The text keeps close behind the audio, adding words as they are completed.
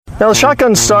Now, the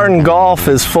shotgun start in golf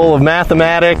is full of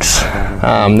mathematics.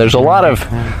 There's a lot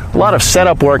of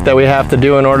setup work that we have to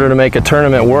do in order to make a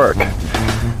tournament work.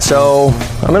 So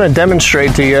I'm going to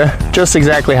demonstrate to you just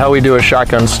exactly how we do a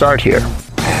shotgun start here.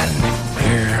 And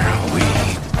here we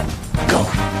go.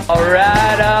 All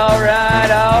right.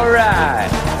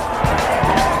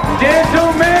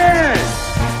 Gentlemen,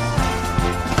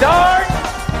 start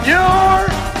your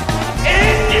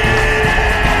engine!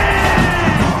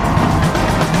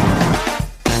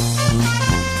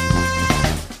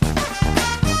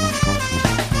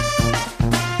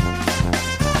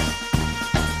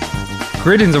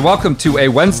 Greetings and welcome to a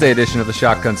Wednesday edition of the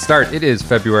Shotgun Start. It is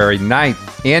February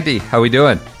 9th. Andy, how we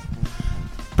doing?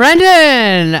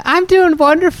 Brendan, I'm doing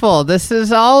wonderful. This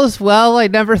is all as well. I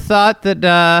never thought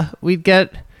that we'd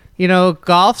get,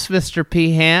 golf's Mr.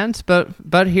 P hands,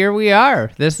 but here we are.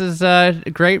 This is a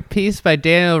great piece by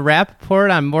Daniel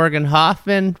Rappaport on Morgan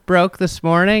Hoffman broke this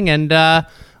morning, and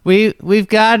we've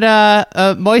got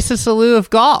a Moises Alou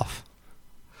of golf.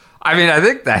 I mean, I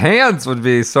think the hands would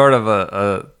be sort of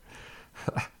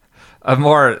a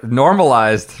more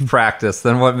normalized practice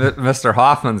than what Mr.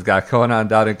 Hoffman's got going on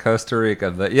down in Costa Rica.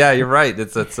 But yeah, you're right.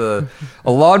 It's a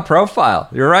long profile.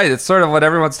 You're right. It's sort of what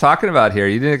everyone's talking about here.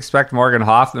 You didn't expect Morgan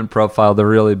Hoffman profile to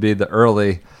really be the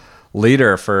early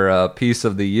leader for piece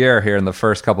of the year here in the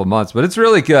first couple months, but it's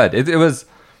really good. It was,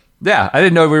 yeah, I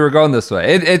didn't know we were going this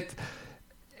way.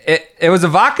 It was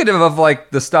evocative of like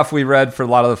the stuff we read for a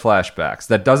lot of the flashbacks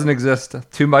that doesn't exist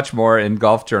too much more in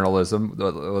golf journalism.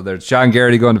 Whether it's John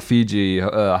Garrity going to Fiji,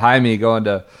 Jaime going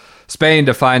to Spain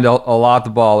to find a lot the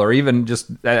ball, or even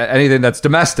just anything that's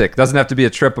domestic. Doesn't have to be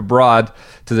a trip abroad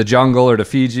to the jungle or to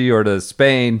Fiji or to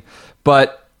Spain,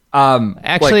 but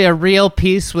actually a real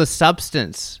piece with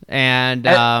substance and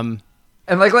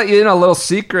like let you in a little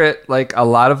secret. Like a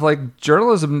lot of like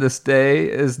journalism this day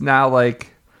is now like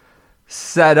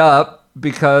set up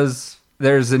because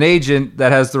there's an agent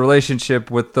that has the relationship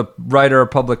with the writer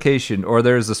of publication, or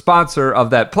there's a sponsor of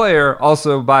that player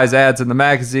also buys ads in the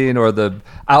magazine or the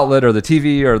outlet or the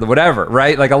TV or the whatever,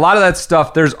 right? Like a lot of that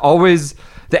stuff, there's always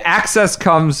the access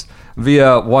comes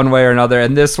via one way or another.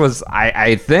 And this was,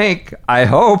 I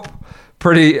hope,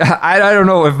 pretty, I don't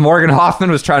know if Morgan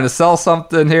Hoffman was trying to sell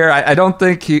something here. I don't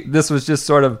think this was just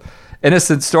sort of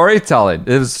innocent storytelling.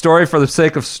 It was a story for the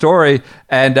sake of story,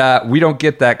 and we don't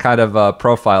get that kind of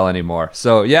profile anymore.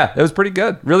 So yeah, it was pretty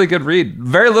good. Really good read.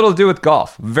 Very little to do with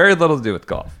golf.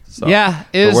 So, yeah,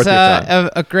 it was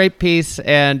a great piece,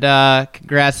 and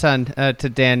congrats on to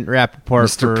Dan Rappaport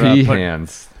Mr. for P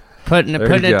hands. Putting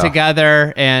it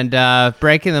together and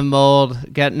breaking the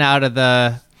mold, getting out of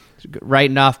the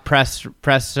writing off press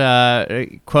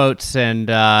quotes and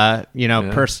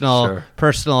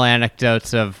personal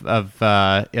anecdotes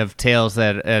of tales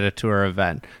at a tour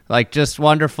event. Like just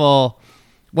wonderful,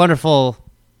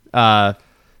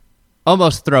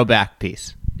 almost throwback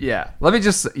piece. Yeah. What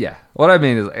I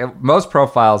mean is most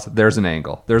profiles, there's an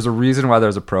angle. There's a reason why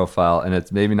there's a profile, and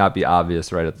it's maybe not be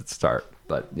obvious right at the start.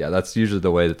 But yeah, that's usually the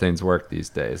way that things work these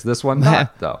days. This one,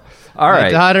 not though. All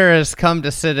right. My daughter has come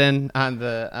to sit in on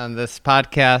this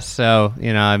podcast, so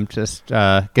I'm just. We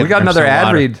got another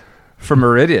ad read from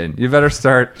Meridian. You better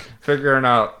start figuring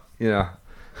out. You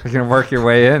can work your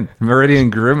way in. Meridian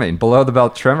Grooming, below the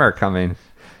belt trimmer coming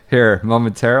here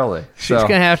momentarily. She's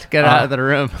gonna have to get out of the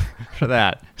room for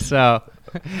that. So.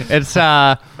 It's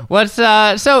so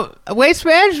Waste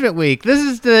Management Week. This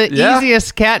is the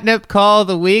easiest catnip call of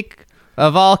the week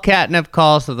of all catnip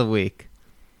calls of the week.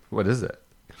 What is it?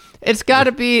 It's got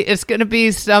to be. It's going to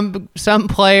be some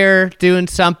player doing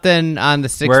something on the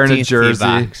 16th wearing a jersey.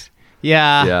 Tee box.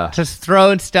 Yeah, just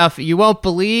throwing stuff. You won't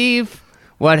believe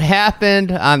what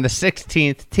happened on the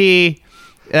 16th tee.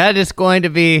 That is going to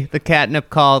be the catnip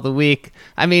call of the week.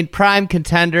 I mean, prime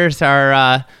contenders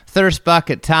are Thirst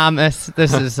Bucket Thomas.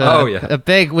 This is a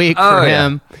big week for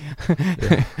him.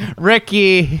 Yeah.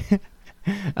 Ricky.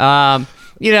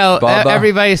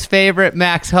 Everybody's favorite,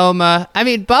 Max Homa. I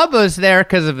mean, Bubba's there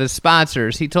because of his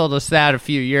sponsors. He told us that a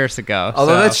few years ago.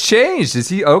 Although that's changed. Is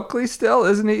he Oakley still?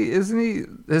 Isn't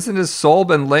Isn't his soul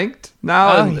been linked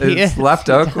now? It's left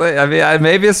Oakley. I mean,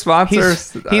 maybe his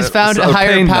sponsors. He's found a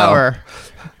higher power.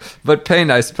 But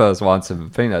Payne, I suppose, wants him.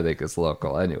 Payne, I think, is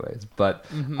local anyways. But,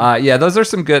 those are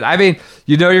some good. I mean,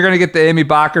 you're going to get the Amy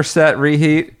Bacher set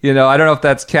reheat. I don't know if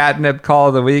that's catnip call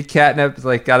of the week. Catnip is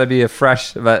got to be a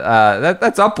fresh, but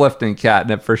that's uplifting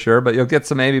catnip for sure. But you'll get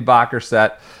some Amy Bacher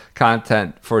set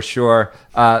content for sure.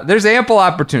 There's ample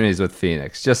opportunities with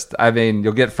Phoenix.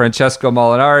 You'll get Francesco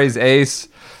Molinari's ace.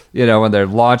 when they're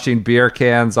launching beer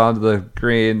cans onto the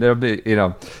green. There'll be,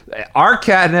 our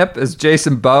catnip is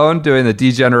Jason Bone doing the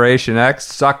Degeneration X,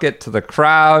 Suck It to the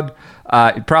crowd.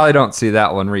 You probably don't see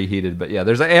that one reheated, but yeah,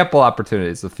 there's ample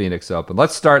opportunities. The Phoenix Open.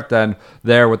 Let's start then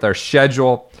there with our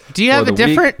schedule. Do you have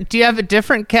a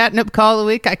different catnip call of the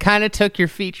week? I kind of took your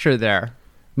feature there.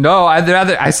 No,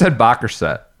 I said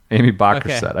Bockerset. Amy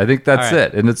Bockerset. Okay. I think that's right.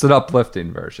 it, and it's an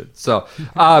uplifting version. So,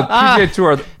 PGA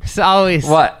Tour. It's always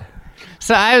what?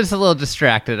 So I was a little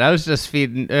distracted. I was just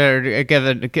feeding or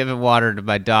giving water to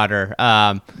my daughter.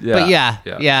 But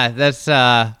that's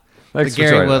the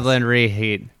Gary Woodland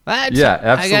reheat. Absolutely.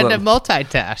 I got to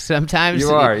multitask sometimes.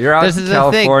 You're out this in is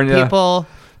California. The thing.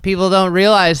 People don't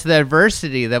realize the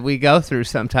adversity that we go through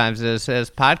sometimes as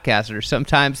podcasters.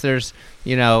 Sometimes there's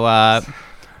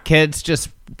kids just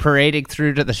parading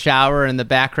through to the shower in the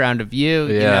background of you.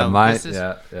 This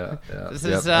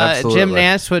is Jim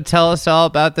Nance would tell us all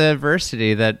about the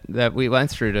adversity that we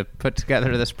went through to put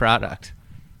together this product.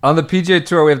 On the PGA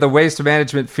Tour, we have the Waste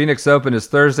Management Phoenix Open is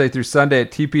Thursday through Sunday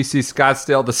at TPC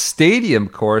Scottsdale, the Stadium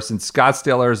course in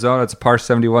Scottsdale, Arizona. It's a par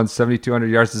 71, 7,200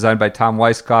 yards designed by Tom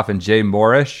Weiskopf and Jay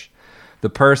Moorish. The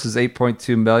purse is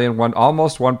 $8.2 million,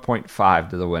 almost 1.5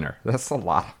 to the winner. That's a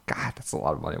lot. God, that's a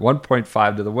lot of money.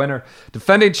 1.5 to the winner.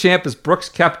 Defending champ is Brooks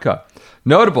Koepka.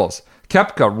 Notables: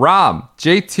 Koepka, Rahm,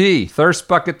 JT, Thirst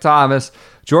Bucket Thomas,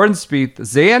 Jordan Spieth.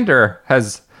 Xander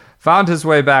has found his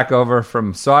way back over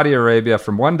from Saudi Arabia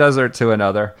from one desert to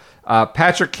another.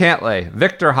 Patrick Cantlay,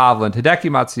 Victor Hovland, Hideki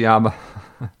Matsuyama,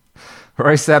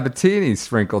 Roy Sabatini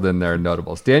sprinkled in there in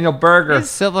notables. Daniel Berger.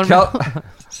 Silver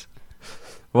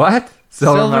What?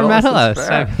 Silver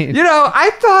medalist. I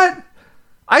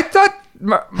thought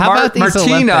How about these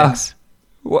Martina. Olympics?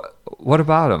 What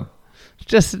about him?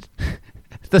 Just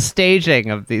the staging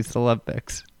of these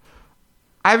Olympics.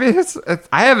 I mean,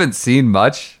 I haven't seen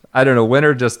much. I don't know.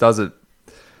 Winter just doesn't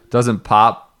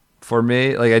pop for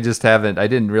me. Like I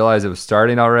didn't realize it was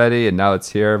starting already, and now it's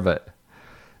here. But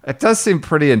it does seem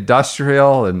pretty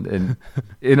industrial and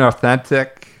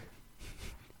inauthentic.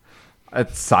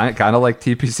 It's kind of like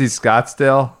TPC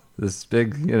Scottsdale, this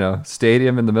big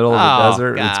stadium in the middle of the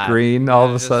desert. God. It's green all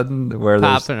of a sudden, where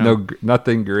there's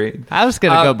nothing green. I was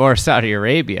gonna go more Saudi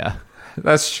Arabia.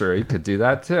 That's true. You could do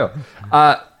that too.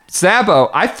 Sabo,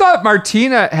 I thought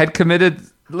Martina had committed.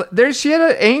 She had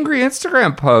an angry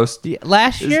Instagram post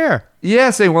last year.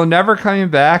 Yeah, saying we're never coming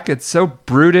back. It's so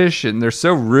brutish and they're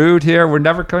so rude here. We're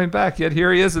never coming back. Yet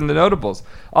here he is in the notables.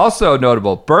 Also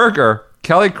notable: Berger,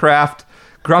 Kelly Craft,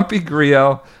 Grumpy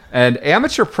Griot, and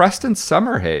amateur Preston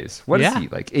Summerhays. What is he,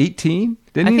 like 18?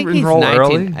 Didn't he enroll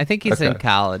early? I think he's in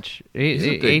college. He's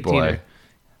a big 18 boy.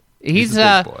 He's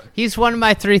one of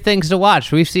my three things to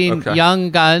watch. We've seen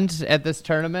young guns at this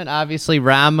tournament. Obviously,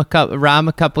 Rahm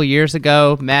a couple years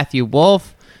ago. Matthew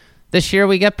Wolff. This year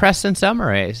we get Preston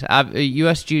Summerhays,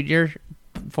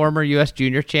 former U.S.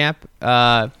 Junior champ.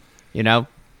 Boyd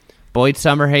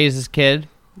Summerhays' kid.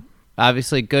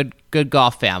 Obviously, good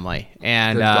golf family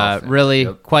and really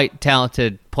quite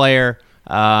talented player.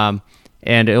 And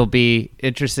it'll be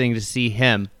interesting to see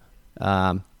him.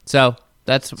 So.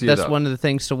 That's one of the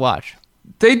things to watch.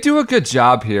 They do a good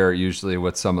job here usually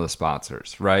with some of the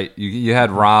sponsors, right? You had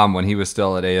Rahm when he was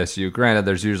still at ASU. Granted,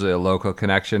 there's usually a local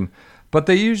connection, but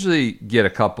they usually get a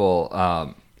couple.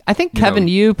 I think Kevin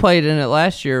Yu played in it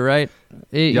last year, right?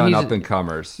 Young up and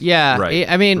comers. Yeah, right.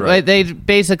 I mean, they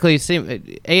basically seem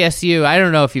ASU. I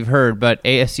don't know if you've heard, but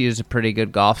ASU is a pretty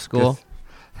good golf school.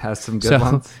 Has some good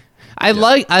ones. I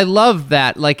love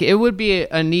that. Like, it would be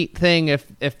a neat thing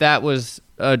if that was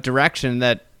a direction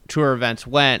that tour events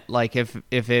went. Like if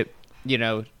it,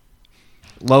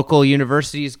 local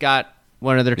universities got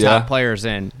one of their top players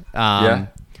in,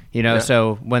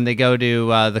 so when they go to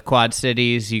the Quad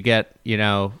Cities, you get,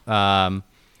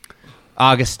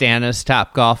 Augustana's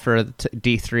top golfer,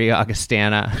 D3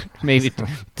 Augustana, maybe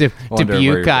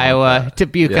Dubuque, Iowa, the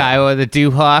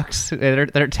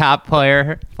Dewhawks, their top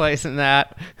player plays in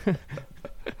that.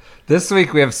 This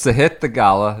week we have Sahith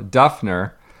Theegala,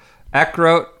 Duffner,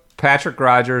 Eckroat, Patrick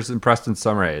Rogers, and Preston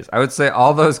Summerhays. I would say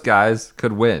all those guys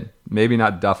could win. Maybe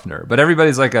not Duffner, but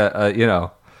everybody's like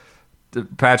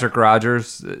Patrick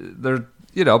Rogers. They're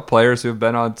players who have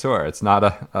been on tour. It's not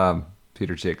a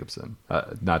Peter Jacobsen.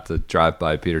 Not to drive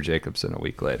by Peter Jacobsen a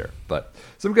week later, but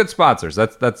some good sponsors.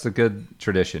 That's a good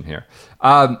tradition here.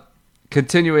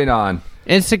 Continuing on,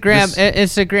 Instagram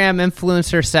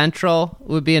Influencer Central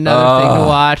would be another thing to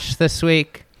watch this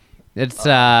week. It's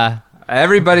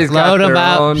everybody's got their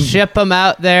own. Ship them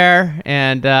out there,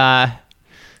 and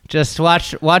just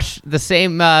watch the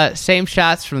same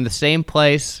shots from the same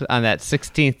place on that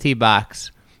 16th tee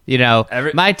box.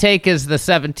 My take is the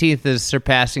 17th is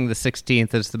surpassing the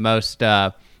 16th as the most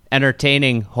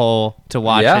entertaining hole to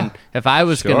watch. Yeah, and if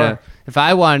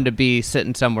I wanted to be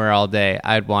sitting somewhere all day,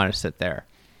 I'd want to sit there.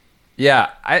 Yeah,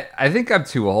 I think I'm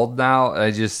too old now.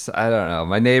 I don't know.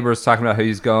 My neighbor's talking about who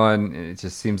he's going. And it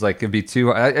just seems like it'd be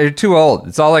you're too old.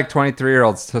 It's all like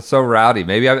 23-year-olds, so rowdy.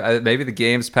 Maybe maybe the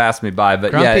game's passed me by, but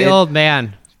Grumpy old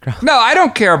man. No, I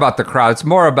don't care about the crowd. It's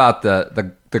more about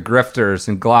the grifters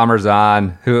and glommers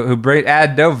on who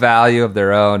add no value of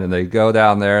their own, and they go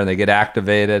down there and they get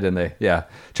activated and they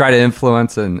try to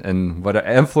influence and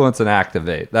influence and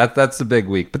activate. That's the big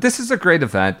week. But this is a great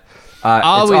event.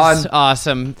 Always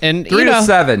awesome. And 3 to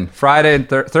 7, Friday and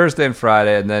Thursday and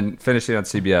Friday, and then finishing on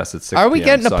CBS at 6 Are we p.m.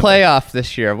 getting Sunday. a playoff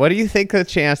this year? What do you think the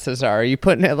chances are? Are you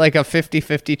putting it like a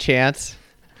 50-50 chance?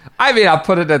 I mean, I'll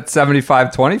put it at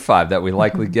 75-25 that we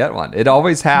likely get one. It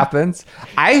always happens.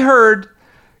 I heard,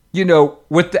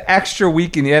 with the extra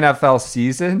week in the NFL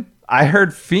season, I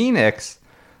heard Phoenix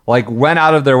went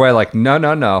out of their way,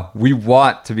 no, we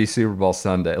want to be Super Bowl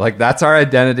Sunday. That's our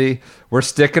identity. We're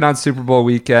sticking on Super Bowl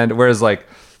weekend. Whereas,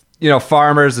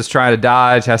 Farmers is trying to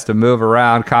dodge, has to move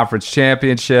around, conference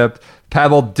championship.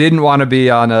 Pebble didn't want to be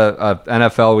on a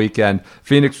NFL weekend.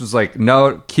 Phoenix was like,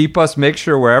 no, make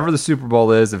sure wherever the Super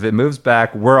Bowl is, if it moves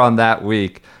back, we're on that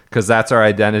week because that's our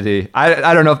identity.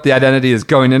 I don't know if the identity is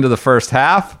going into the first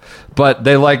half, but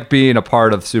they like being a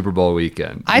part of Super Bowl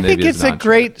weekend. I think it's a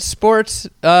great sports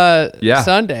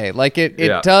Sunday.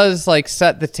 It does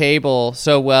set the table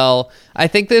so well. I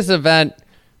think this event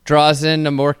draws in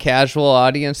a more casual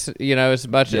audience, as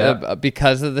much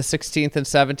because of the 16th and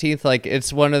 17th.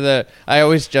 It's one of I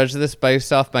always judge this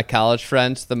based off my college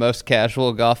friends, the most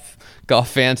casual golf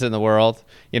fans in the world.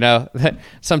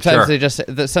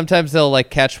 Sometimes sometimes they'll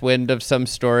catch wind of some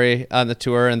story on the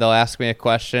tour and they'll ask me a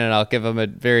question and I'll give them a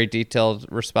very detailed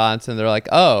response and they're like,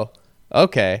 oh,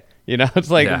 okay. It's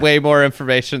way more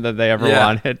information than they ever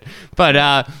wanted.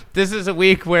 But this is a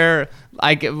week where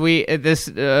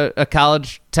a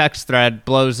college text thread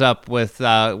blows up with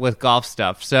golf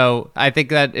stuff. So I think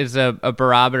that is a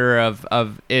barometer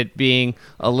of it being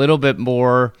a little bit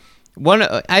more.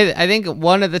 I think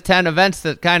one of the 10 events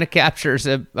that kind of captures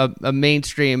a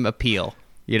mainstream appeal.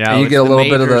 You get a little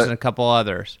bit of and a couple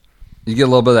others. You get a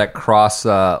little bit of that cross,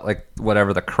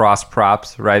 the cross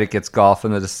props, right? It gets golf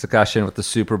in the discussion with the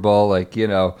Super Bowl,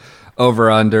 over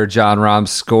under John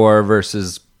Rahm's score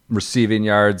versus receiving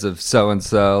yards of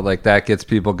so-and-so. That gets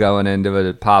people going into it.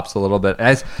 It pops a little bit.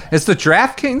 Is the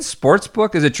DraftKings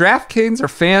sportsbook, is it DraftKings or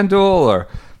FanDuel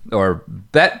or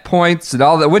Bet Points and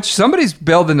all that, which somebody's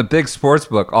building a big sports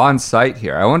book on site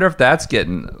here. I wonder if that's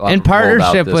getting in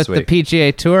partnership with week. The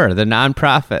PGA Tour, the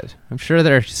nonprofit. I'm sure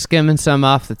they're skimming some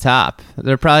off the top.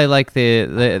 They're probably like the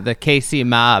KC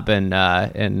Mob and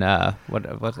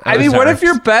what? I mean, what if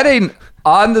you're betting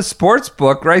on the sports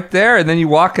book right there, and then you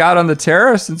walk out on the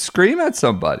terrace and scream at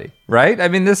somebody, right? I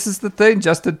mean, this is the thing.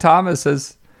 Justin Thomas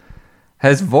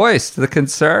has voiced the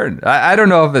concern. I don't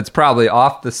know if it's probably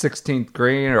off the 16th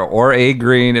green or a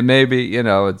green. It may be,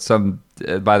 it's some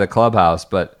by the clubhouse.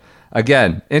 But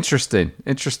again, interesting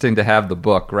to have the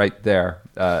book right there.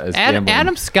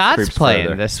 Adam Scott's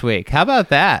playing this week. How about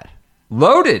that?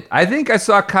 Loaded. I think I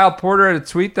saw Kyle Porter at a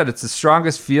tweet that it's the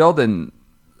strongest field in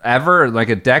ever,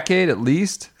 a decade at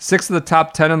least. 6 of the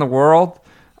top 10 in the world.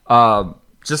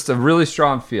 Just a really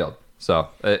strong field. So,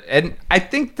 and I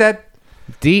think that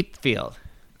deep field.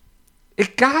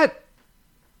 It got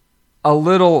a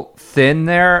little thin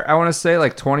there, I want to say,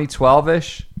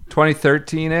 2012-ish,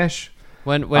 2013-ish.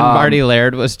 When Marty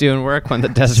Laird was doing work, when the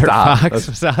Desert Fox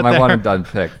was out there. My one and done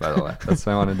pick, by the way. That's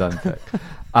my one and done pick.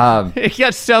 He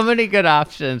got so many good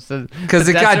options. Because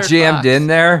it got jammed in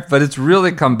there, but it's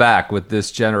really come back with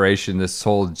this generation, this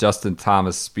whole Justin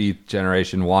Thomas Spieth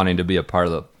generation wanting to be a part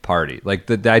of the party.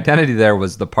 The identity there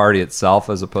was the party itself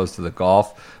as opposed to the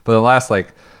golf. But the last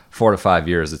 4 to 5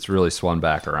 years, it's really swung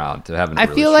back around to having a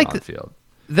really strong field.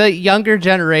 The younger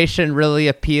generation really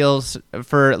appeals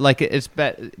for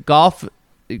golf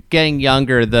getting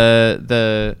younger.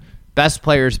 The best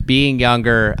players being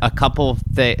younger. A couple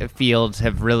fields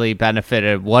have really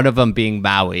benefited. One of them being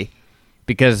Maui,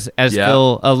 because as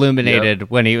Phil illuminated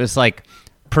when he was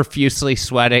profusely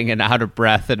sweating and out of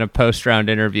breath in a post-round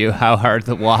interview, how hard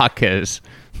the walk is.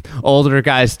 Older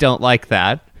guys don't like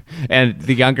that, and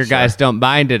the younger guys don't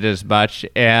mind it as much.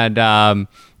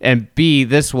 And B,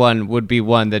 this one would be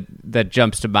one that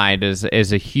jumps to mind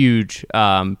as a huge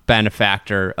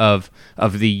benefactor of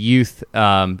the youth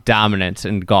dominance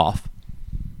in golf.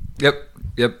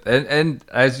 Yep. And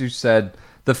as you said,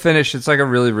 the finish, it's like a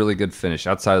really, really good finish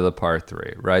outside of the par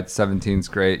 3, right? 17's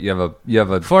great. You have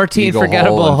a 14 eagle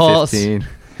forgettable hole and holes. 15.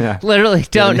 Yeah. Literally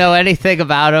don't know anything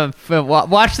about him.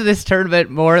 Watch this tournament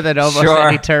more than almost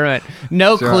any tournament.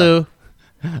 No clue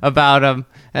about him.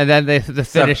 And then the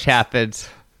finish happens.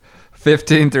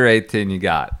 15 through 18 you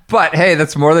got. But, hey,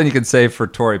 that's more than you can say for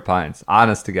Torrey Pines.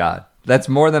 Honest to God. That's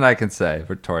more than I can say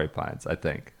for Torrey Pines, I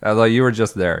think. Although you were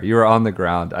just there. You were on the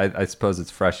ground. I suppose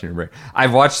it's fresh in your brain.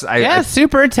 I've watched...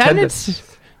 Superintendent's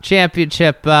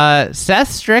championship. Seth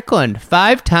Strickland,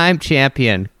 5-time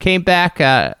champion. Came back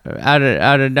out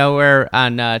of nowhere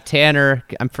on Tanner...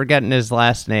 I'm forgetting his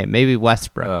last name. Maybe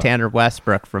Westbrook. Tanner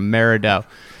Westbrook from Merido.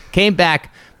 Came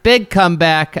back... Big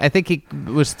comeback. I think he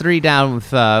was 3 down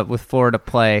with 4 to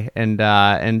play, and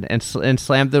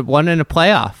slammed the one in a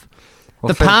playoff.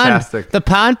 Well, fantastic. The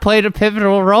pond played a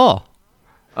pivotal role.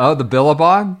 Oh, the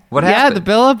Billabong? What happened? Yeah, the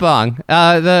Billabong.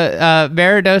 The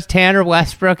Merido's Tanner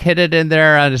Westbrook hit it in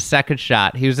there on his second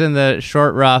shot. He was in the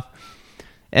short rough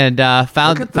and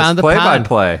found the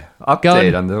play-by-play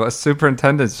update on the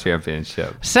Superintendent's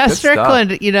Championship. Seth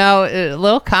Strickland, a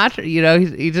little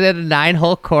he did a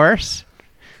 9-hole course.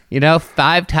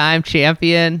 5-time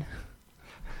champion.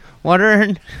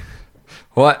 Wondering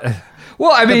what?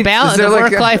 Well, I mean, the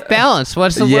work-life balance.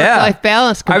 What's the work-life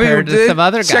balance compared to some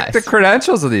other guys? Check the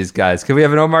credentials of these guys. Could we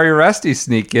have an Omar Uresti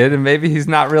sneak in, and maybe he's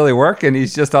not really working.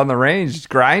 He's just on the range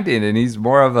grinding, and he's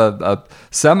more of a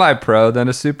semi-pro than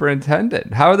a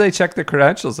superintendent. How do they check the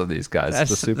credentials of these guys?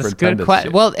 That's a good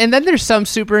question. Well, and then there's some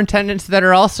superintendents that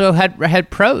are also had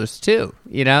pros too.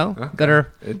 That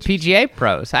are PGA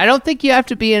pros. I don't think you have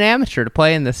to be an amateur to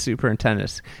play in the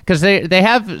superintendents because they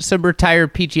have some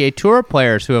retired PGA Tour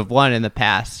players who have won in the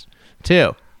past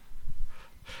too.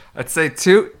 I'd say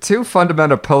two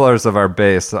fundamental pillars of our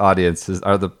base audiences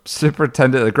are the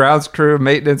superintendent, the grounds crew,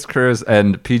 maintenance crews,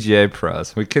 and PGA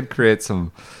pros. We could create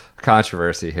some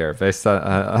controversy here based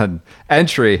on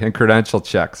entry and credential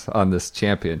checks on this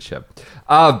championship.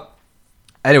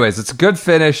 Anyways, it's a good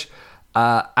finish.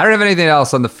 I don't have anything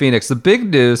else on the Phoenix. The big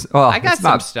news... Well, I got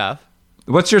some stuff.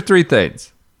 What's your 3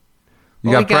 things?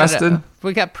 You got Preston?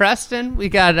 We got Preston. We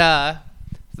got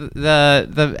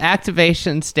the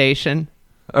activation station.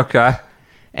 Okay.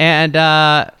 And,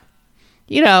 I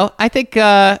think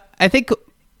there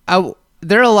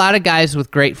are a lot of guys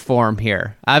with great form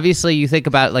here. Obviously, you think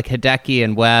about like Hideki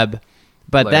and Webb,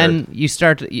 but then you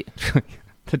start to...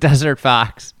 the Desert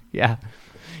Fox, yeah.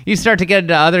 You start to get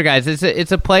into other guys.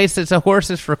 It's a place. It's a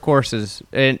horses for courses,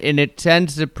 and it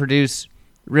tends to produce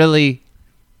really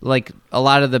like a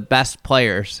lot of the best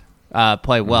players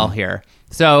play well here.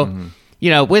 So,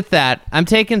 with that, I'm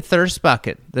taking Thirst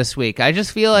Bucket this week. I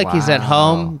just feel like he's at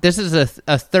home. This is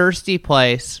a thirsty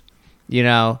place.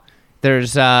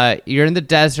 There's you're in the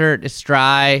desert. It's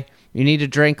dry. You need to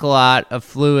drink a lot of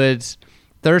fluids.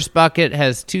 Thirst Bucket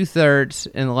has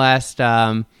 2/3 in the last.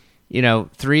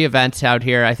 3 events out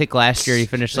here. I think last year he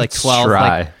finished like 12.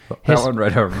 That one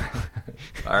right over.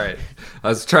 All right. I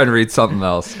was trying to read something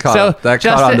else. Caught on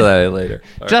to that later.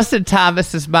 Right. Justin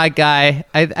Thomas is my guy.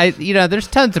 There's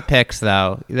tons of picks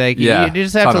though. Like you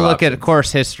just have to look at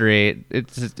course history.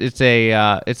 It's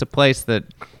a place that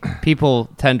people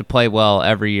tend to play well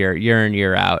every year in,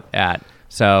 year out at.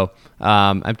 So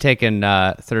I'm taking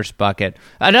Thirst Bucket.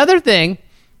 Another thing.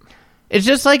 It's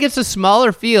just like it's a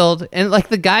smaller field, and like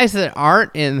the guys that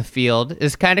aren't in the field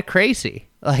is kind of crazy.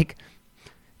 Like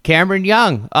Cameron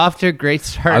Young, off to a great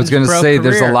start. I was going to say,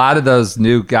 there's a lot of those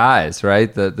new guys,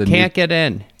 right? The can't get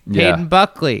in. Hayden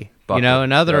Buckley,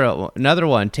 another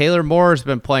one. Taylor Moore has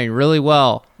been playing really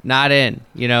well, not in.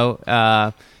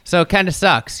 So it kind of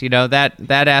sucks. That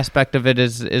aspect of it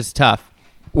is tough.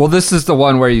 Well, this is the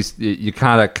one where you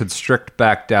kind of constrict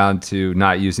back down to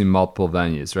not using multiple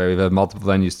venues, right? We've had multiple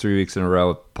venues 3 weeks in a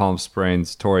row: Palm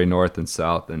Springs, Torrey North and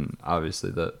South, and obviously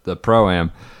the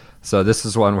Pro-Am. So this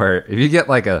is one where if you get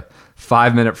like a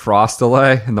 5-minute frost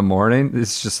delay in the morning,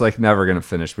 it's just like never going to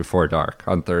finish before dark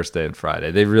on Thursday and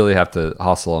Friday. They really have to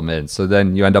hustle them in. So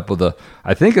then you end up with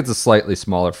I think it's a slightly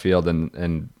smaller field,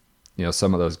 and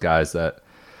some of those guys that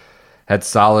had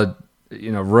solid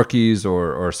rookies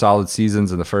or solid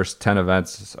seasons in the first 10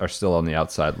 events are still on the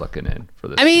outside looking in for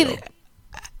this. field.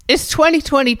 It's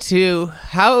 2022.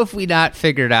 How have we not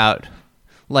figured out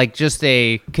like just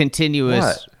a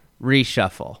continuous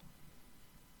reshuffle?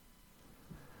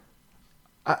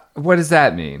 What does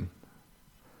that mean?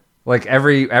 Like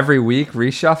every week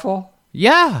reshuffle?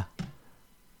 Yeah.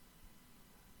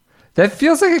 That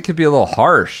feels like it could be a little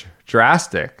harsh,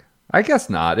 drastic. I guess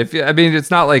not.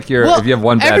 It's not like if you have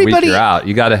one bad week, you're out.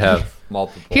 You got to have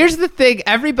multiple. Here's the thing: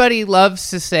 everybody loves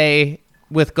to say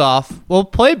with golf, "Well,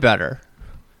 play better."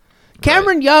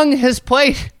 Cameron Young has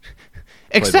played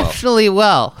exceptionally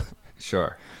well.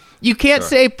 Sure. You can't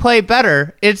say play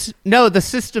better. It's no, the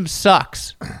system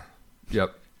sucks.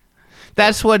 Yep.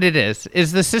 That's what it is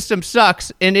the system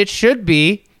sucks, and it should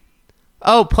be,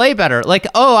 play better. Like,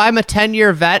 I'm a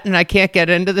 10-year vet and I can't get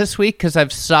into this week because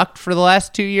I've sucked for the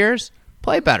last 2 years.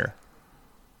 Play better.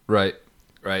 Right.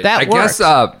 That works.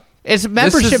 Its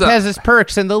membership has its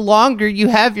perks, and the longer you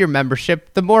have your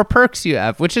membership, the more perks you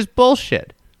have, which is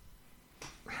bullshit.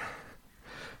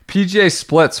 PJ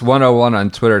Splits 101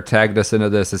 on Twitter tagged us into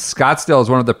this. Scottsdale is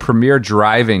one of the premier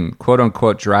driving, quote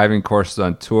unquote, driving courses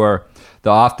on tour. The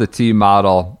off the tee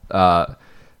model for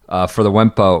the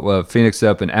WIMPO Phoenix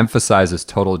Open emphasizes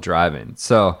total driving.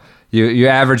 So you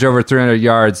average over 300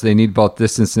 yards. They need both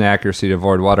distance and accuracy to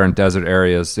avoid water and desert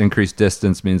areas. Increased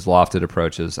distance means lofted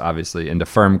approaches, obviously, into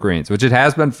firm greens, which it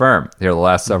has been firm here the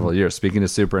last several years. Speaking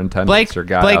of superintendents or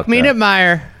guys Blake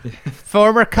Meadmeyer,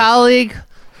 former colleague,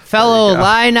 fellow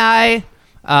Illini,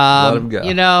 Let him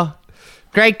go.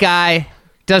 Great guy,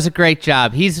 does a great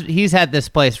job. He's had this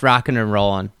place rocking and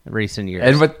rolling in recent years.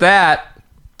 And with that,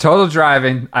 total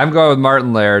driving, I'm going with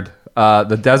Martin Laird,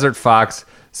 the Desert Fox.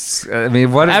 I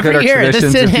mean, what are good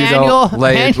traditions if you don't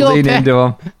lean into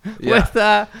them? Yeah. With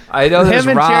I know there's him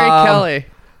and Rom, Jerry Kelly.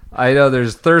 I know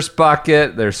there's Thirst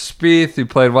Bucket, there's Spieth, who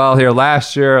played well here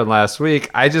last year and last week.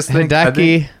 I just think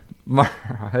Hideki.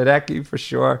 Hideki for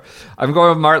sure. I'm going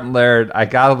with Martin Laird. I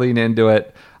gotta lean into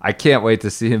it. I can't wait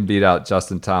to see him beat out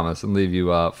Justin Thomas and leave you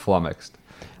flummoxed.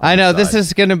 I know this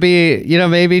is going to be,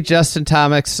 maybe Justin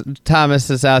Thomas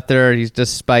is out there. He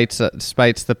just spites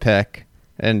the pick,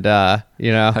 and I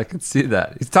can see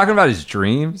that. He's talking about his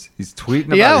dreams. He's tweeting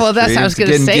about yeah. his Well, that's dreams I was going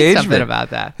to say something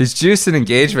about that. He's juicing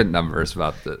engagement numbers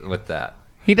with that.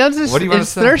 He does this.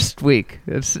 It's thirst week.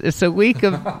 It's a week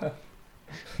of.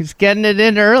 He's getting it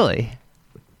in early.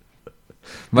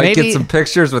 Might get some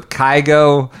pictures with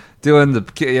Kygo doing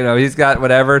he's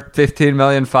got 15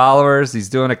 million followers. He's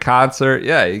doing a concert.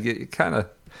 Yeah, you kind of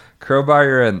crowbar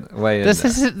your way in. This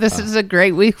is a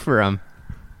great week for him.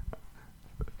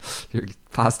 You're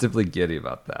positively giddy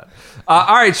about that.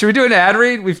 All right, should we do an ad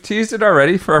read? We've teased it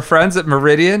already for our friends at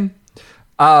Meridian.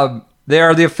 They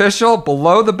are the official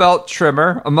below-the-belt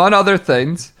trimmer, among other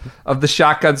things, of the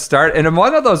Shotgun Start. And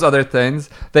among of those other things,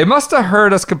 they must have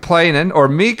heard us complaining, or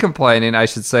me complaining, I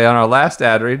should say, on our last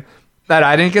ad read, that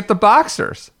I didn't get the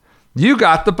boxers. You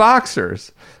got the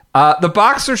boxers. The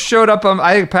boxers showed up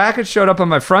a package showed up on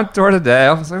my front door today.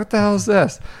 I was like, what the hell is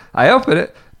this? I open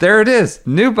it. There it is.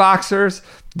 New boxers.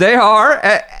 They are,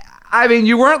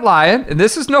 you weren't lying, and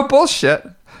this is no bullshit.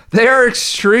 They are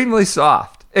extremely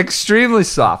soft. Extremely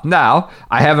soft. Now,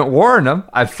 I haven't worn them.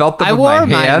 I've felt them with my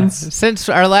hands. Mine since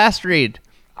our last read.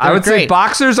 I would say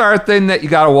boxers are a thing that you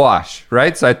got to wash,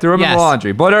 right? So I threw them in the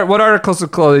laundry. What articles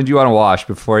of clothing do you want to wash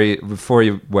before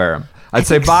you wear them? I'd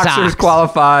say boxers socks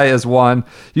qualify as one.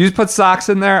 You just put socks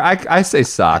in there? I say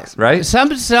socks, right?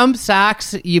 Some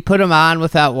socks, you put them on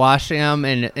without washing them,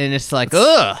 and it's like,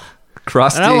 ugh.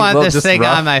 Crusty. I don't want this thing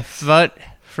rough. On my foot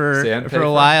for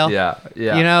a while. Yeah.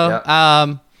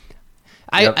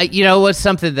 What's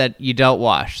something that you don't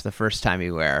wash the first time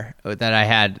you wear that I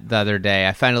had the other day?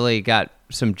 I finally got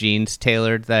some jeans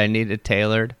tailored that I needed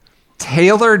tailored.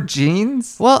 Tailored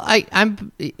jeans? Well,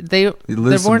 they weren't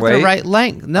the right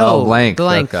length. No, length. The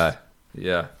length. Okay.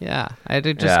 Yeah. Yeah, I had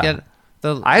to just get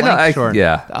the length short.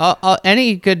 Yeah.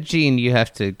 Any good jean you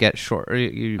have to get short.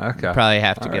 You probably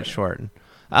have to get shortened.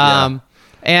 And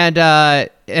I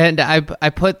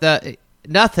put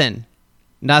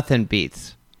nothing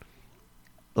beats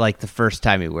like the first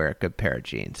time you wear a good pair of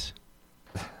jeans.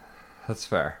 That's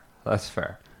fair.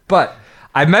 But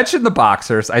I mentioned the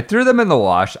boxers. I threw them in the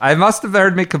wash. I must have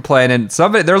heard me complaining.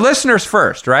 They're listeners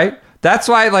first, right? That's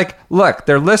why, look,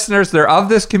 they're listeners. They're of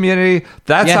this community.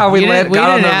 That's how we got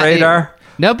on the radar.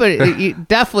 No, but you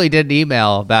definitely did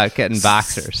email about getting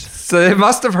boxers. So they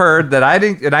must have heard that I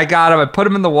didn't, and I got them. I put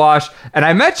them in the wash, and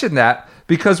I mentioned that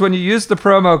because when you use the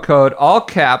promo code all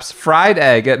caps fried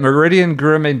egg at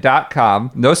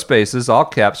meridiangrooming.com, no spaces, all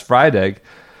caps fried egg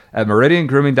at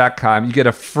meridiangrooming.com, you get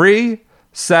a free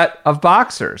set of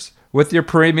boxers with your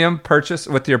purchase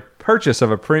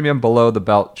of a premium below the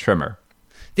belt trimmer.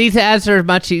 These ads are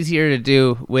much easier to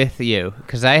do with you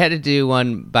because I had to do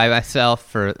one by myself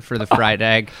for the fried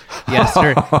egg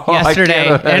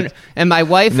yesterday, and my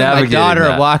wife and my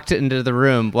daughter walked into the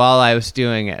room while I was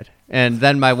doing it, and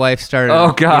then my wife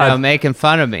started making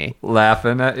fun of me,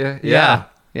 laughing at you.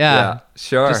 Yeah,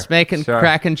 sure. Just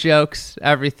cracking jokes,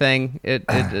 everything.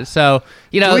 So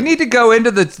do we need to go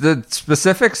into the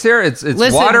specifics here? It's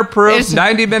waterproof,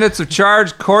 90 minutes of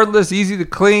charge, cordless, easy to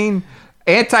clean.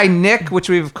 Anti-Nick, which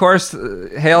we've of course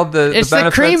hailed the It's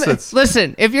benefits. the cream. It's-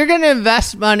 Listen, if you're going to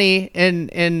invest money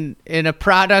in a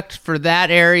product for that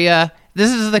area,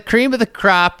 this is the cream of the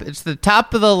crop. It's the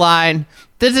top of the line.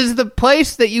 This is the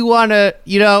place that you want to,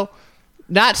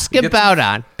 not skip out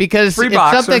on, because free if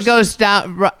boxers. something goes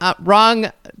down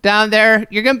wrong down there,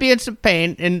 you're going to be in some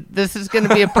pain, and this is going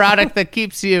to be a product that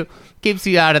keeps you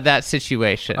out of that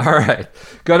situation. All right.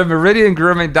 Go to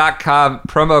meridiangrooming.com.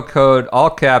 Promo code, all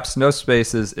caps, no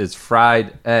spaces, is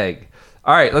fried egg.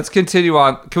 All right, let's continue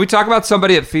on. Can we talk about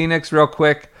somebody at Phoenix real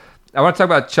quick? I want to talk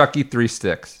about Chucky Three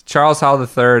Sticks. Charles Howell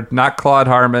III, not Claude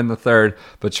Harmon III,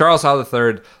 but Charles Howell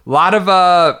III.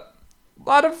 A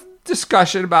lot of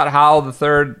discussion about Howell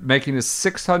III making his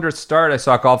 600th start. I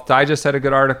saw Golf Digest had a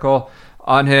good article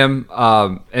on him,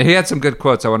 and he had some good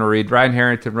quotes I want to read. Ryan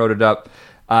Harrington wrote it up.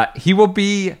 He will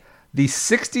be the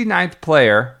 69th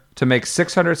player to make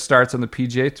 600 starts on the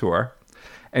PGA Tour,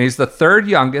 and he's the third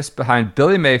youngest behind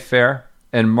Billy Mayfair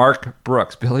and Mark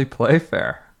Brooks. Billy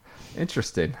Playfair.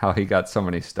 Interesting how he got so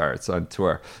many starts on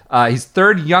tour. He's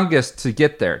third youngest to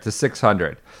get there, to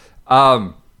 600.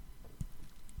 I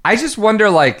just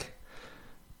wonder,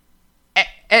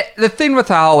 the thing with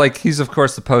Howell, he's of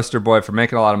course the poster boy for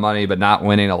making a lot of money but not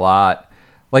winning a lot.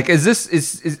 Is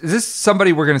this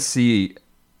somebody we're going to see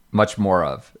much more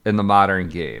of in the modern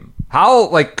game?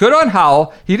 Howell, good on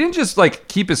Howell. He didn't just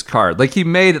keep his card. He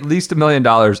made at least $1 million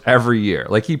every year.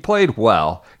 He played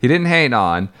well. He didn't hang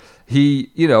on. He,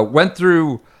 went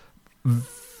through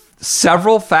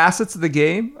several facets of the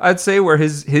game, I'd say, where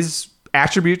his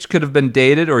attributes could have been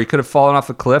dated or he could have fallen off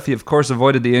a cliff. He, of course,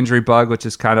 avoided the injury bug, which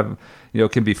is kind of,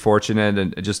 can be fortunate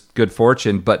and just good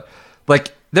fortune. But,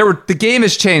 the game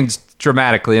has changed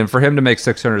dramatically, and for him to make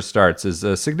 600 starts is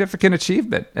a significant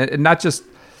achievement. And not just,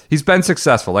 he's been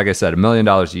successful, like I said, $1 million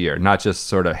a year, not just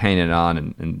sort of hanging on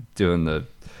and doing the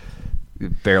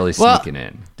barely sneaking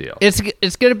in deal. It's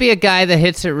going to be a guy that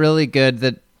hits it really good,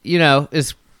 that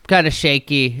is kind of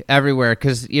shaky everywhere,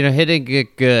 because hitting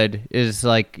it good is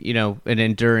an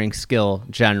enduring skill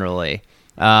generally.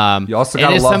 You also got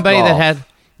to love somebody golf that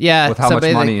had with how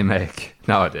much money you make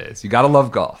nowadays. You got to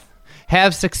love golf.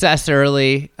 Have success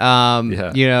early, and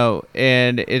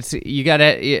it's you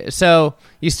gotta. So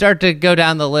you start to go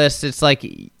down the list. It's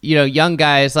young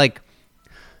guys.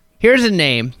 Here's a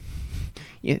name.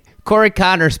 Corey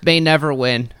Connors may never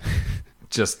win.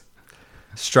 Just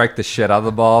strike the shit out of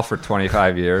the ball for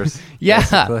 25 years. Yeah.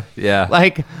 Basically. Yeah.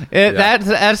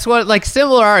 That's what,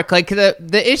 similar arc.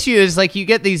 The issue is, you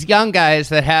get these young guys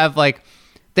that have,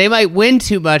 they might win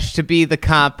too much to be the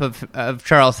comp of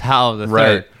Charles Howell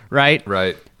III. Right.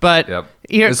 But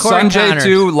here, is Corey Sanjay Connors,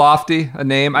 too lofty a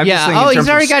name? I'm just thinking in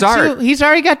terms of start. He's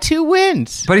already got 2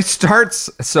 wins. But he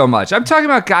starts so much. I'm talking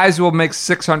about guys who will make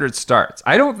 600 starts.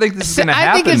 I don't think this is going to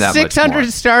happen. I think it's that 600 much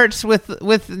more. starts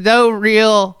with no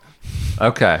real.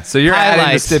 Okay, so you're highlights.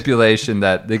 adding the stipulation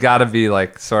that they got to be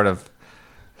sort of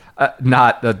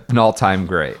not an all-time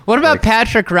great. What about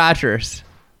Patrick Rogers?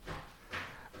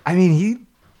 I mean,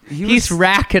 he's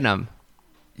racking them.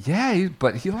 Yeah,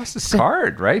 but he lost his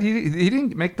card, right? He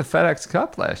didn't make the FedEx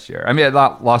Cup last year. I mean,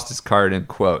 lost his card in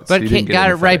quotes. But he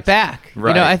got it right back.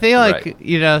 Right, I think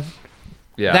yeah.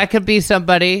 that could be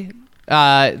somebody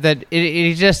that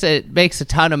it makes a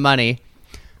ton of money.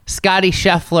 Scotty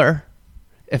Scheffler,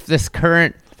 if this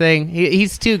current thing,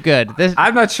 he's too good.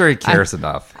 I'm not sure he cares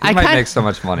enough. He might make so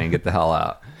much money and get the hell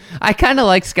out. I kind of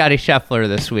like Scotty Scheffler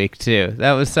this week too.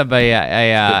 That was somebody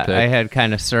I had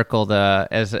kind of circled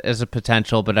as a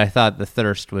potential, but I thought the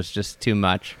thirst was just too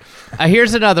much.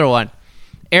 Here's another one,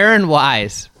 Aaron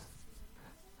Wise.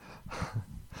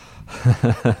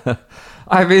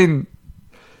 I mean,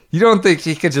 you don't think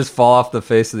he could just fall off the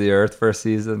face of the earth for a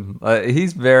season?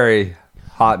 He's very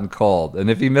hot and cold, and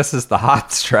if he misses the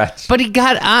hot stretch, but he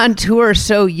got on tour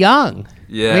so young.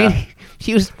 Yeah. I mean,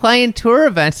 he was playing tour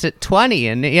events at 20,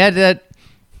 and he had that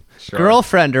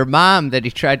girlfriend or mom that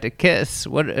he tried to kiss.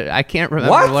 I can't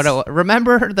remember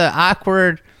remember the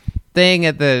awkward thing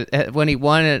when he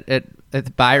won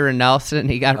at Byron Nelson.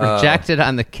 He got rejected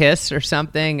on the kiss or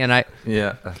something, and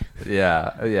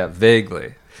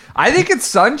vaguely. I think it's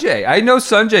Sanjay. I know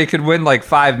Sanjay could win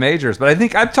 5 majors, but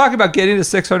I'm talking about getting to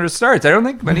 600 starts. I don't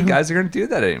think many guys are going to do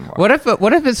that anymore. What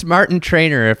if it's Martin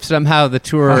Trainer? If somehow the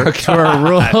tour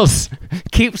rules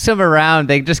keeps him around,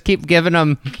 they just keep giving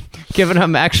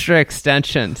him extra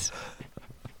extensions.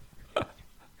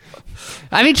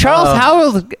 I mean, Charles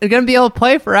Howell's going to be able to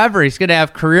play forever. He's going to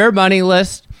have career money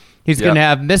list. He's going to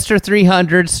have Mr.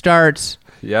 300 starts.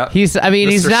 Yeah. He's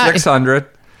not 600.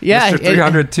 Yeah, Mr.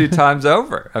 300 2 times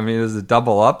over. I mean, is it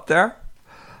double up there?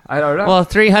 I don't know. Well,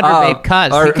 300 made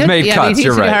cuts. Or He could- made yeah, I cuts. mean, he's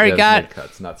You're right. already Yeah, got. made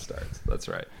cuts, not starts. That's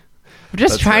right. I'm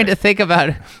just That's trying right. to think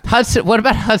about Hudson. What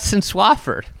about Hudson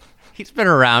Swafford? He's been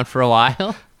around for a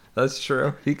while. That's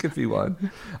true. He could be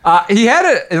one. He had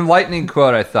an enlightening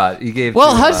quote, I thought. He gave.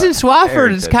 Well, to, Hudson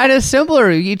Swafford is Harrington. kind of similar.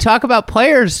 You talk about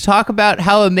players, talk about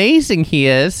how amazing he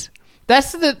is.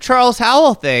 That's the Charles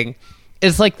Howell thing.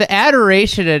 Is like the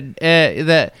adoration and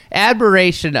the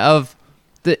admiration of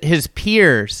his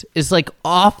peers is like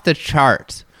off the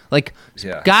charts. Like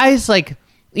Yeah. guys like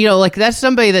like that's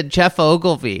somebody that Jeff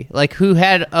Ogilvy, like who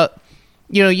had a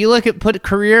you look at put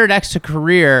career next to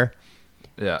career.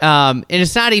 Yeah. And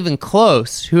it's not even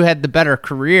close who had the better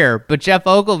career, but Jeff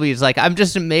Ogilvy's like, I'm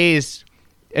just amazed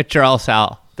at Charles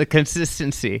Howell, the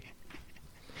consistency.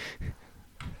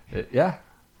 Yeah.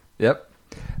 Yep.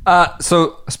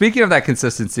 So speaking of that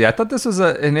consistency, I thought this was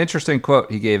an interesting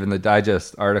quote he gave in the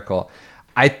Digest article.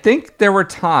 I think there were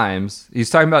times he's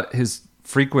talking about his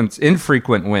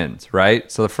infrequent wins,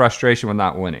 right? So the frustration with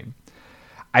not winning.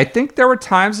 I think there were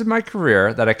times in my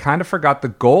career that I kind of forgot the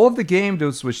goal of the game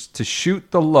was to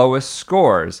shoot the lowest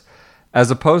scores,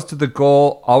 as opposed to the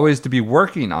goal always to be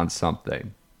working on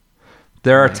something.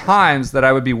 There are times that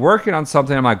I would be working on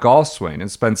something on my golf swing and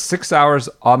spend 6 hours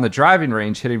on the driving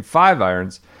range hitting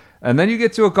 5-irons, and then you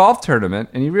get to a golf tournament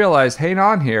and you realize, hang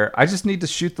on here, I just need to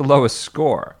shoot the lowest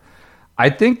score. I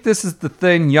think this is the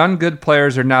thing young good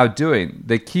players are now doing.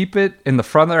 They keep it in the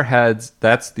front of their heads.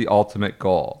 That's the ultimate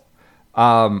goal.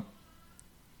 That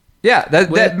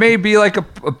may be like a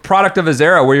product of his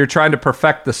era where you're trying to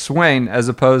perfect the swing, as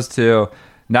opposed to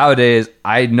nowadays,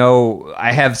 I know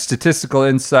I have statistical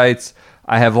insights,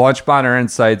 I have launch monitor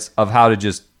insights of how to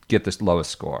just get the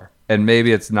lowest score. And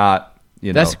maybe it's not,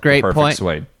 That's a great the perfect point.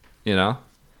 swing,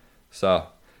 So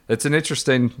it's an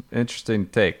interesting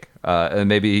take. And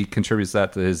maybe he contributes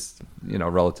that to his,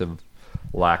 relative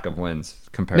lack of wins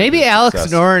compared Maybe to his Alex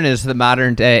success. Noren is the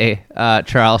modern day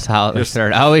Charles Howell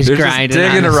III. Always You're just grinding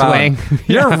digging on the around. swing.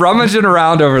 You're rummaging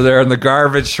around over there in the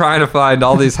garbage trying to find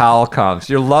all these Howell comps.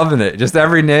 You're loving it. Just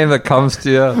every name that comes to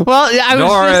you. Well,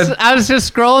 Noren. I was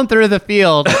just scrolling through the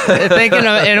field, thinking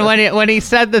of, and when he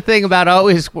said the thing about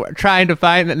always trying to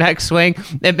find the next swing,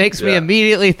 it makes me Yeah.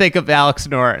 immediately think of Alex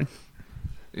Noren.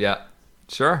 Yeah,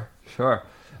 sure.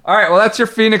 All right, well, that's your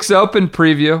Phoenix Open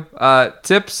preview.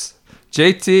 Tips,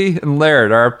 JT and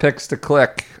Laird are our picks to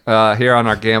click here on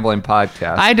our gambling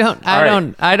podcast. I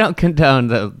don't condone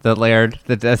the Laird,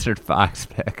 the Desert Fox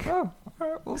pick. Oh, all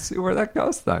right, we'll see where that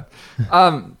goes then.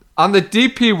 On the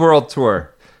DP World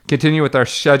Tour, continue with our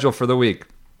schedule for the week.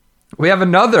 We have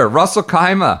another Russell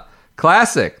Kaima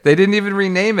Classic. They didn't even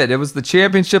rename it. It was the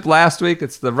championship last week.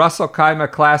 It's the Russell Kaima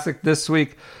Classic this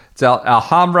week. It's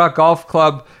Alhambra Golf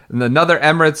Club and another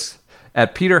Emirates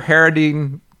at Peter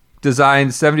Harradine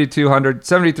designed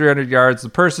 7,300 yards. The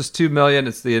purse is $2 million.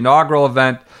 It's the inaugural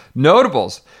event.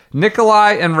 Notables: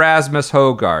 Nikolai and Rasmus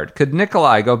Hogard. Could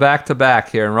Nikolai go back to back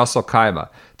here in Russell Kaima?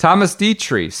 Thomas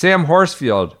Dietrich, Sam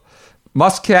Horsfield,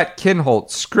 Muscat Kinholt,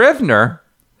 Scrivener,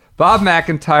 Bob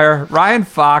McIntyre, Ryan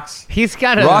Fox. He's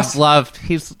got to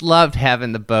he's loved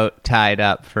having the boat tied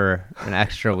up for an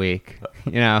extra week.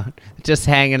 Just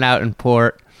hanging out in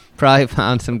port. Probably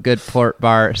found some good port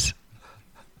bars.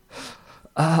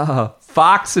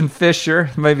 Fox and Fisher,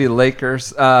 maybe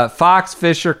Lakers. Fox,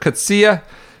 Fisher, Kutsia,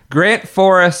 Grant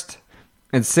Forrest,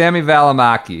 and Sammy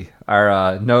Valimaki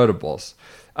are notables.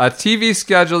 TV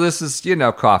schedule, this is,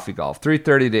 coffee golf,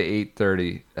 3:30 to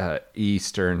 8:30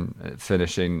 Eastern,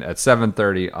 finishing at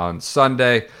 7:30 on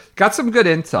Sunday. Got some good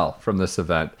intel from this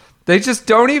event. They just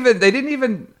they didn't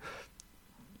even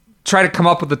try to come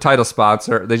up with the title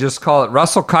sponsor. They just call it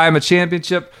Russell Kaima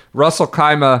Championship, Russell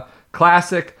Kaima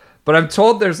Classic. But I'm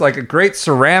told there's like a great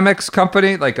ceramics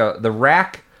company, like the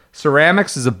Rack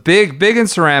Ceramics is a big in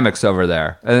ceramics over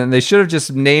there. And they should have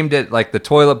just named it like the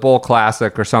Toilet Bowl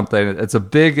Classic or something. It's a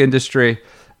big industry.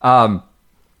 But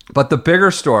the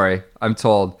bigger story, I'm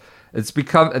told, this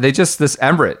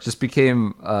Emirate just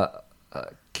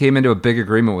came into a big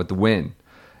agreement with the Wynn.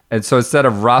 And so instead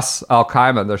of Russ Al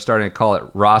Khaimah, they're starting to call it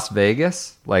Ross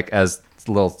Vegas, like as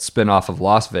a little spin-off of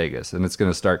Las Vegas. And it's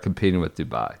going to start competing with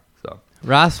Dubai. So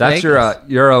That's Vegas. Your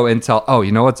Euro intel. Oh,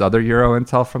 you know what's other Euro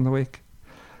intel from the week?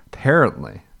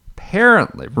 Apparently,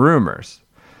 rumors.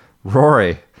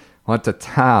 Rory went to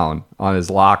town on his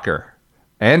locker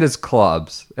and his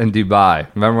clubs in Dubai.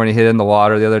 Remember when he hit in the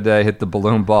water the other day, hit the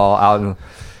balloon ball out in,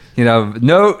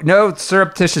 no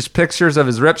surreptitious pictures of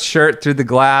his ripped shirt through the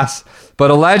glass.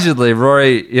 But allegedly,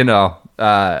 Rory,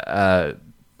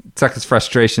 took his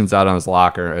frustrations out on his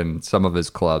locker and some of his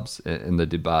clubs in the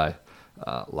Dubai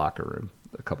locker room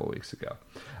a couple weeks ago.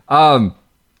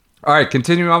 All right,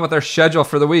 continuing on with our schedule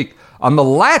for the week. On the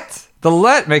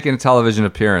Let making a television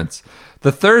appearance.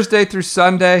 The Thursday through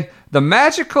Sunday, the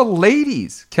Magical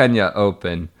Ladies Kenya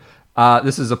Open.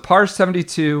 This is a par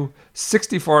 72,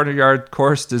 6,400-yard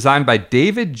course designed by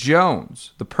David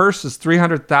Jones. The purse is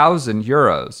 300,000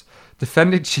 euros.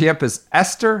 Defending champ is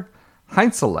Esther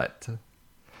Heinzelet.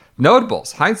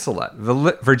 Notables,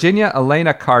 Heinzelet, Virginia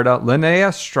Elena Carta,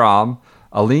 Linnea Strom,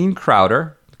 Aline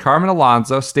Crowder, Carmen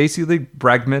Alonso, Stacy Lee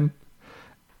Bregman,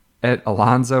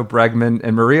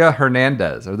 and Maria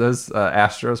Hernandez. Are those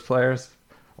Astros players?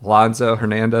 Alonso,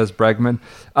 Hernandez, Bregman.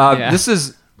 This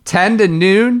is 10 to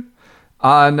noon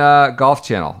on Golf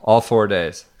Channel, all 4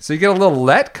 days. So you get a little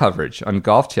Let coverage on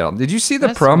Golf Channel. Did you see the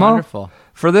promo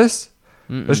for this?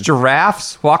 There's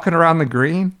giraffes walking around the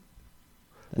green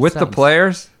with the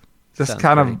players. Just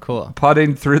kind of cool.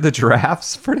 Putting through the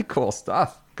giraffes. Pretty cool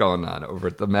stuff going on over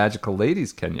at the Magical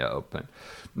Ladies Kenya Open.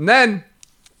 And then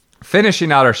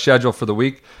finishing out our schedule for the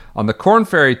week on the Korn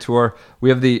Ferry Tour, we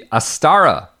have the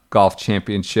Astara Golf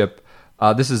Championship.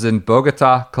 This is in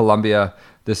Bogota, Colombia.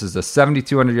 This is a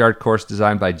 7,200-yard course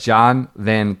designed by John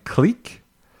Van Cleek.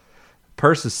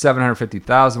 Purse is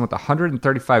 $750,000 with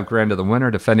 $135,000 to the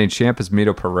winner. Defending champ is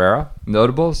Mito Pereira.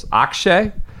 Notables: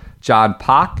 Akshay, John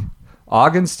Pak,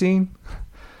 Augenstein,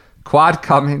 Quad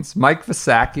Cummings, Mike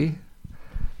Visacki.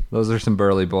 Those are some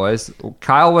burly boys.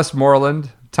 Kyle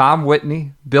Westmoreland, Tom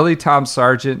Whitney, Billy Tom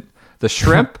Sargent, the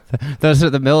Shrimp. Those are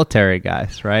the military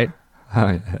guys, right?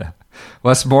 Oh, yeah.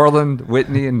 Westmoreland,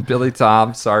 Whitney, and Billy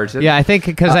Tom Sargent. Yeah, I think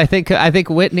because I think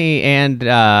Whitney and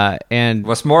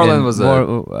Westmoreland was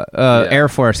a Air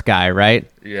Force guy, right?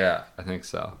 Yeah, I think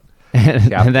so.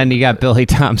 And then you got Billy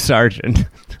Tom Sargent.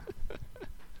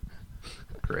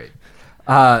 Great.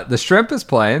 The Shrimp is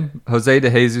playing. Jose de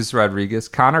Jesus Rodriguez,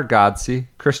 Connor Godsey,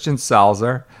 Christian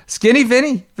Salzar, Skinny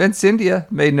Vince India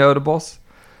made notables,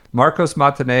 Marcos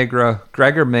Montenegro,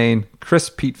 Gregor Main, Chris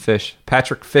Pete Fish,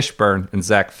 Patrick Fishburne, and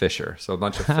Zach Fisher. So a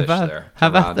bunch of fish there. How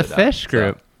about the Fish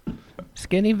group? So.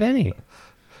 Skinny Vinny.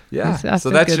 Yeah. So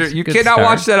that's you cannot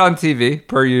watch that on TV,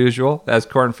 per usual, as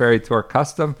Korn Ferry Tour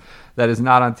custom. That is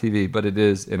not on TV, but it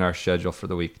is in our schedule for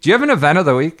the week. Do you have an event of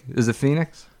the week? Is it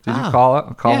Phoenix? Did you call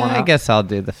one out? I guess I'll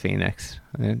do the Phoenix.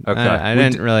 I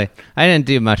didn't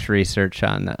do much research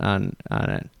on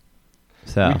it.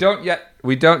 So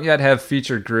we don't yet have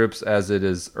featured groups, as it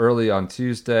is early on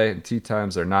Tuesday and tee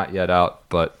times are not yet out,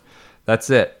 but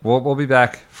that's it. We'll be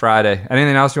back Friday.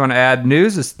 Anything else you want to add?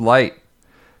 News is light.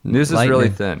 News is really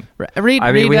thin.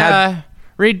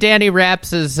 Read Danny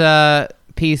Rapps's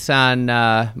piece on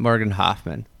Morgan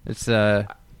Hoffman. It's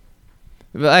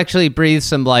actually breathes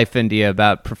some life into you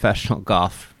about professional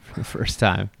golf for the first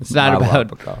time. It's not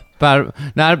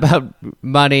about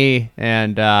money,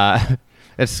 and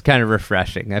it's kind of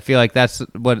refreshing. I feel like that's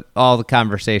what all the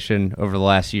conversation over the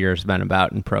last year has been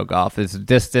about in pro golf is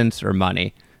distance or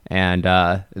money, and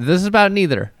this is about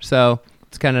neither. So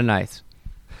it's kind of nice.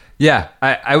 Yeah,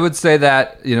 I would say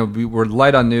that we were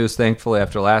light on news, thankfully,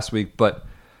 after last week, but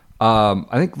I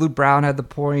think Lou Brown had the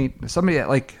point. Somebody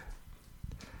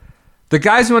the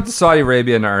guys who went to Saudi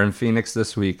Arabia and are in Phoenix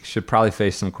this week should probably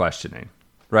face some questioning,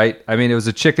 right? I mean, it was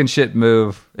a chicken shit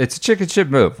move. It's a chicken shit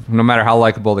move, no matter how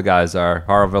likable the guys are.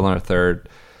 Harville in a third,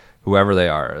 whoever they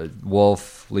are,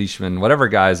 Wolf, Leishman, whatever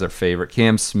guys are favorite,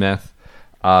 Cam Smith.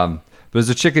 But it was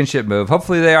a chicken shit move.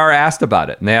 Hopefully they are asked about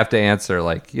it, and they have to answer,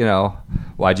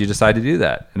 why'd you decide to do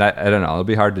that? And I don't know. It'll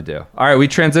be hard to do. All right, we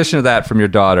transition to that from your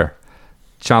daughter,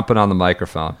 chomping on the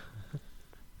microphone.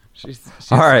 She's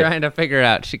trying to figure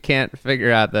out. She can't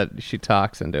figure out that she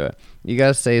talks into it. You got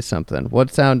to say something.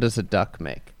 What sound does a duck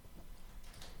make?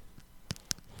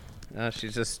 No,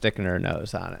 she's just sticking her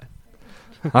nose on it.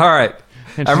 All right.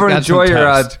 Everyone enjoy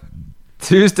your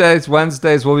Tuesdays,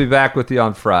 Wednesdays. We'll be back with you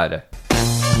on Friday.